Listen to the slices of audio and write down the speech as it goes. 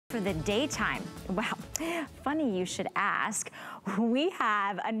For the daytime, wow, funny you should ask. We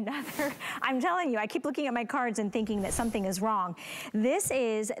have another, I'm telling you, I keep looking at my cards and thinking that something is wrong. This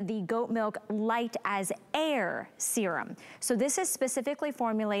is the Goat Milk Light as Air Serum. So this is specifically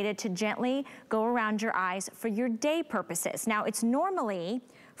formulated to gently go around your eyes for your day purposes. Now it's normally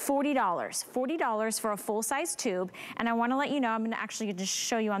 $40 for a full-size tube, and I wanna let you know, I'm gonna actually just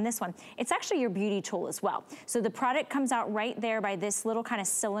show you on this one. It's actually your beauty tool as well. So the product comes out right there by this little kind of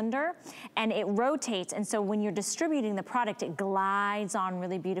cylinder, and it rotates, and so when you're distributing the product, it glides on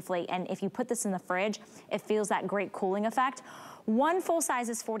really beautifully, and if you put this in the fridge, it feels that great cooling effect. One full size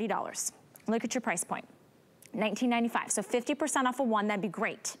is $40. Look at your price point, $19.95. So 50% off of one, that'd be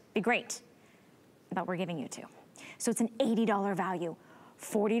great, but we're giving you two. So it's an $80 value.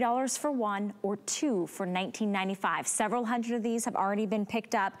 $40 for one or two for $19.95. Several hundred of these have already been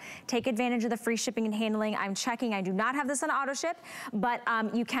picked up. Take advantage of the free shipping and handling. I'm checking, I do not have this on auto ship, but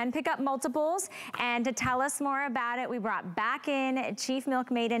you can pick up multiples. And to tell us more about it, we brought back in Chief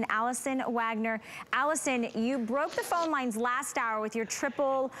Milk Maiden, Allison Wagner. Allison, you broke the phone lines last hour with your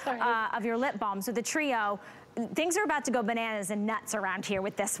triple of your lip balm, so the trio. Things are about to go bananas and nuts around here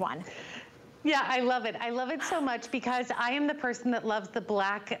with this one. Yeah, I love it. I love it so much because I am the person that loves the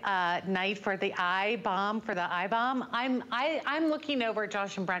black night for the eye balm, I'm looking over at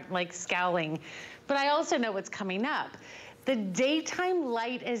Josh and Brent like scowling, but I also know what's coming up. The Daytime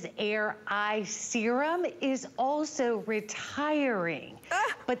Light as Air Eye Serum is also retiring.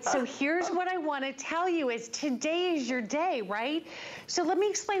 But so here's what I want to tell you is today is your day, right? So let me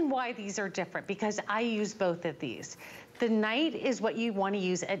explain why these are different, because I use both of these. The night is what you want to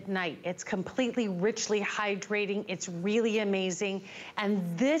use at night. It's completely richly hydrating. It's really amazing. And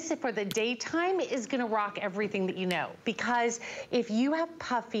this for the daytime is gonna rock everything that you know. Because if you have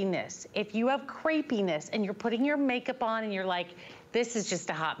puffiness, if you have crepiness, and you're putting your makeup on and you're like, this is just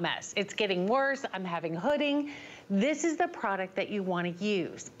a hot mess. It's getting worse, I'm having hooding. This is the product that you want to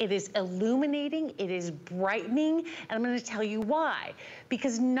use. It is illuminating, it is brightening, and I'm going to tell you why.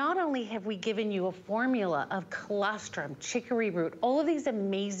 Because not only have we given you a formula of colostrum, chicory root, all of these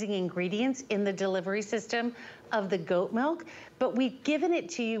amazing ingredients in the delivery system of the goat milk, but we've given it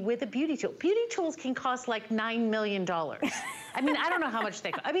to you with a beauty tool. Beauty tools can cost like $9 million. I mean, I don't know how much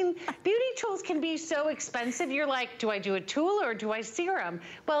they cost. I mean, beauty tools can be so expensive. You're like, do I do a tool or do I serum?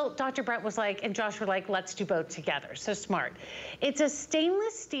 Well, Dr. Brett was like, and Josh were like, let's do both together. So smart. It's a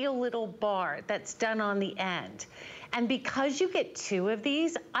stainless steel little bar that's done on the end. And because you get two of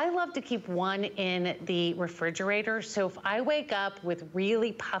these, I love to keep one in the refrigerator. So if I wake up with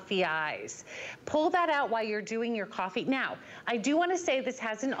really puffy eyes, pull that out while you're doing your coffee. Now, I do want to say this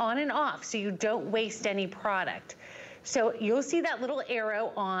has an on and off, so you don't waste any product. So you'll see that little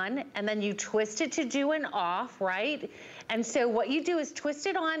arrow on, and then you twist it to do an off, right? And so what you do is twist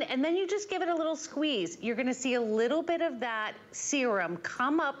it on, and then you just give it a little squeeze. You're gonna see a little bit of that serum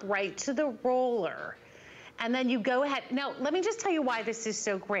come up right to the roller. And then you go ahead. Now, let me just tell you why this is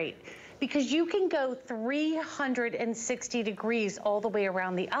so great. Because you can go 360 degrees all the way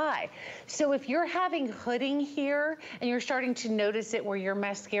around the eye. So if you're having hooding here and you're starting to notice it where your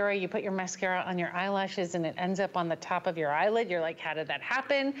mascara, you put your mascara on your eyelashes and it ends up on the top of your eyelid, you're like, how did that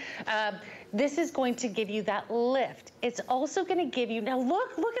happen? This is going to give you that lift. It's also gonna give you, now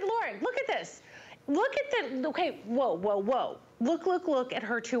look at Lauren, look at this. Look at the, okay, whoa, whoa, whoa. Look at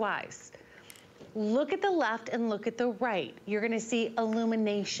her two eyes. Look at the left and look at the right. You're gonna see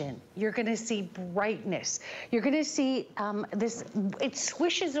illumination. You're gonna see brightness. You're gonna see this, it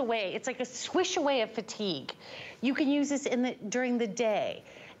swishes away. It's like a swish away of fatigue. You can use this during the day.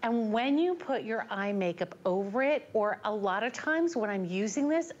 And when you put your eye makeup over it, or a lot of times when I'm using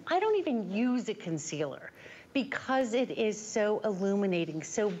this, I don't even use a concealer because it is so illuminating,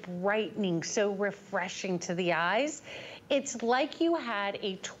 so brightening, so refreshing to the eyes. It's like you had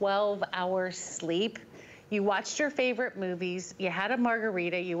a 12-hour sleep. You watched your favorite movies, you had a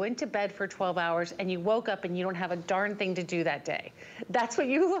margarita, you went to bed for 12 hours, and you woke up and you don't have a darn thing to do that day. That's what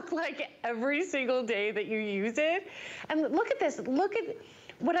you look like every single day that you use it. And look at this, look at,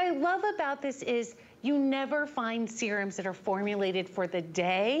 what I love about this is you never find serums that are formulated for the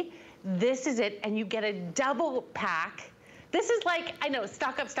day. This is it, and you get a double pack. This is like, I know,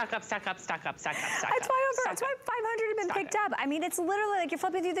 stock up, stock up, stock up, stock up, stock up, stock up. That's why 500 have been picked up. I mean, it's literally like you're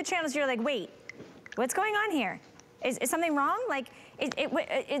flipping through the channels, you're like, wait, what's going on here? Is something wrong? Like,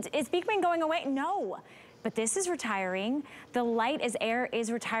 is Beekman going away? No. But this is retiring. The Light as Air is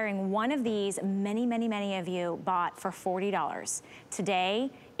retiring. One of these, many of you bought for $40.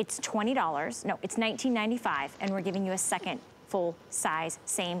 Today, it's $20. No, it's $19.95, and we're giving you a second full size,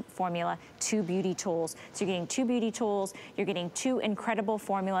 same formula, 2 beauty tools. So you're getting 2 beauty tools, you're getting 2 incredible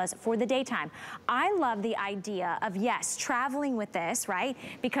formulas for the daytime. I love the idea of, yes, traveling with this, right?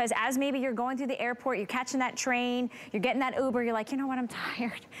 Because as maybe you're going through the airport, you're catching that train, you're getting that Uber, you're like, you know what, I'm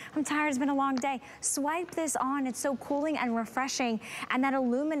tired. I'm tired, it's been a long day. Swipe this on, it's so cooling and refreshing. And that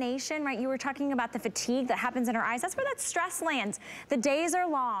illumination, right? You were talking about the fatigue that happens in our eyes. That's where that stress lands. The days are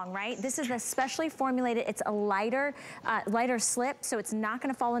long, right? This is especially formulated. It's a lighter slip, so it's not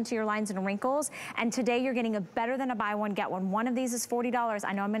gonna fall into your lines and wrinkles. And today you're getting a better than a buy one, get one. One of these is $40.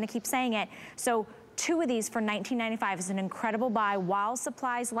 I know I'm gonna keep saying it. So 2 of these for $19.95 is an incredible buy while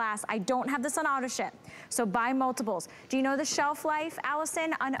supplies last. I don't have this on auto ship, so buy multiples. Do you know the shelf life,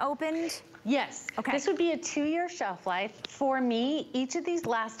 Allison, unopened? Yes. Okay. This would be a 2-year shelf life. For me, each of these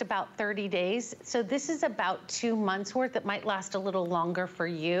last about 30 days. So this is about 2 months worth. It might last a little longer for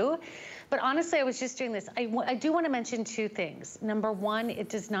you. But honestly, I was just doing this. I do want to mention 2 things. Number 1, it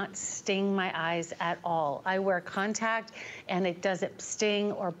does not sting my eyes at all. I wear contact and it doesn't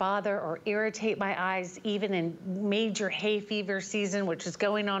sting or bother or irritate my eyes, even in major hay fever season, which is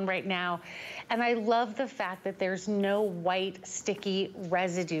going on right now. And I love the fact that there's no white sticky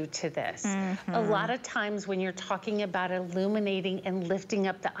residue to this. Mm-hmm. A lot of times when you're talking about illuminating and lifting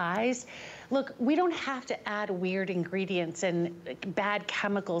up the eyes, look, we don't have to add weird ingredients and bad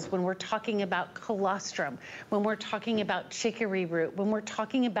chemicals when we're talking about colostrum, when we're talking about chicory root, when we're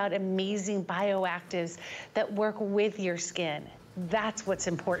talking about amazing bioactives that work with your skin. That's what's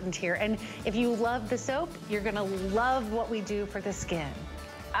important here. And if you love the soap, you're gonna love what we do for the skin.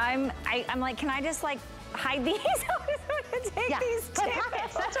 I'm like, can I just like hide these? I just want to take these too.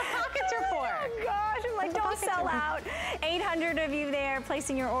 Pockets. That's what pockets are for. Oh gosh, I'm like, don't sell out. 800 of you there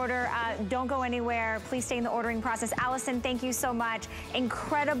placing your order. Don't go anywhere. Please stay in the ordering process. Allison, thank you so much.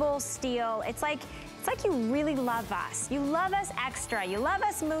 Incredible steal. It's like you really love us. You love us extra. You love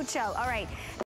us mucho. All right.